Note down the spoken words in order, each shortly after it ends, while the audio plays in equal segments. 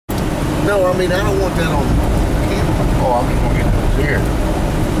No, I mean, I don't want that on camera. Oh, I'm just gonna get this here.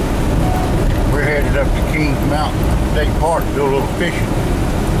 We're headed up to Kings Mountain State Park to do a little fishing.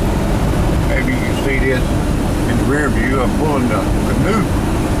 Maybe you can see this in the rear view. I'm pulling the canoe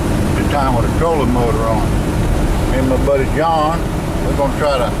this time with a trolling motor on. Me and my buddy John, we're gonna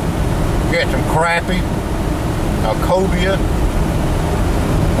try to get some crappie, a cobia,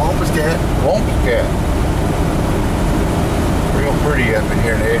 Wampus cat. Real pretty up in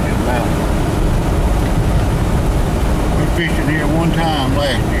here in the edge of the mountain. We fishing here one time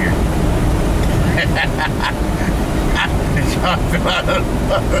last year.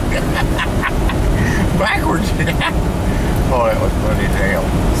 Backwards. Oh, that was funny as hell.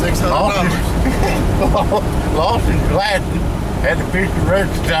 $600. Lost his glasses. Had to fish the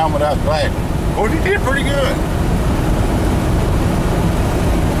rest of the time without glasses. Of course, he did pretty good.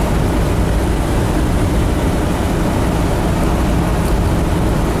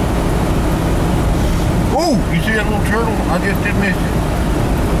 Ooh, you see that little turtle? I just did miss it.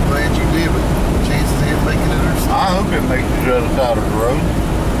 Glad you did, but chances of him making it are slim. I hope it makes it to the other side of the road.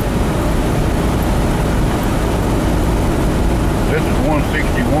 This is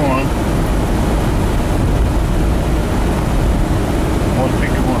 161.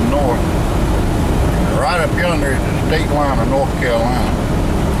 161 north. And right up yonder is the state line of North Carolina.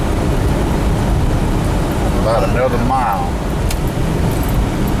 About another mile.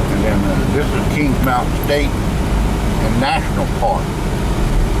 And then this is Kings Mountain State and National Park.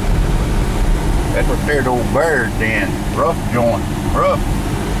 That's what there's old bears in. Rough joint. Rough.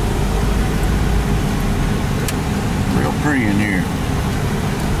 Real pretty in here.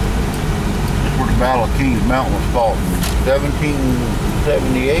 This is where the Battle of Kings Mountain was fought in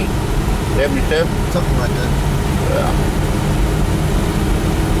 1778, 77? Something like that. Yeah.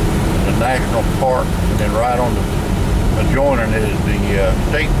 The National Park, and then right on the adjoining is the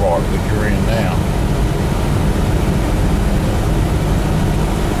state park that you're in now.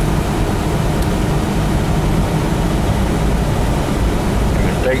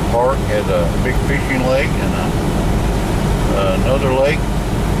 State Park has a big fishing lake and another lake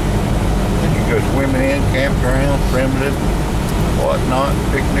that you go swimming in, campgrounds, primitive, whatnot,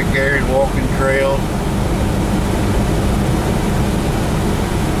 picnic areas, walking trails.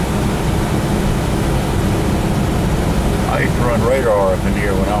 I used to run radar up in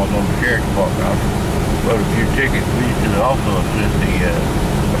here when I was on the sheriff's department. I wrote a few tickets. We used to also assist the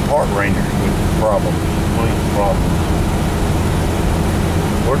park rangers with problems, police problems.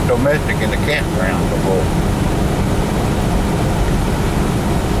 We're domestic in the campground before.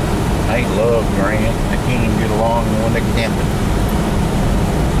 I ain't love Grant. I can't even get along when they're camping.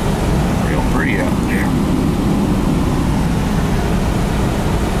 Real pretty out there.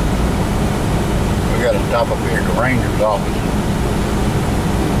 We got to stop up here at the ranger's office.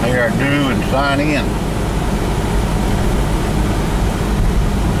 Pay our due and sign in.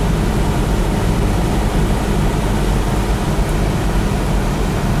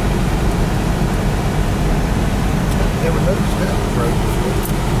 Never noticed that road before.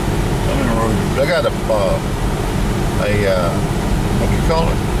 Some of the roads, they got a what do you call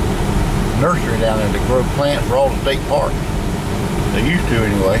it? Nursery down there that grow plants for all the state parks. They used to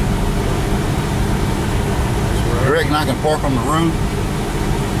anyway. You reckon I can park on the road?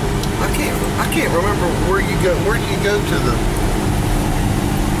 I can't remember where you go. Where do you go to the?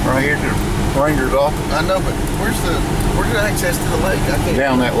 Right here to the ranger's office. I know, but where's the access to the lake? I can't.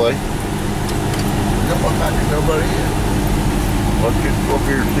 Down that way. Don't look like there's nobody in. Let's just go up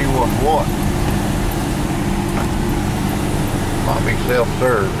here and see what's what. Might be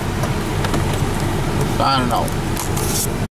self-serve. Signing off.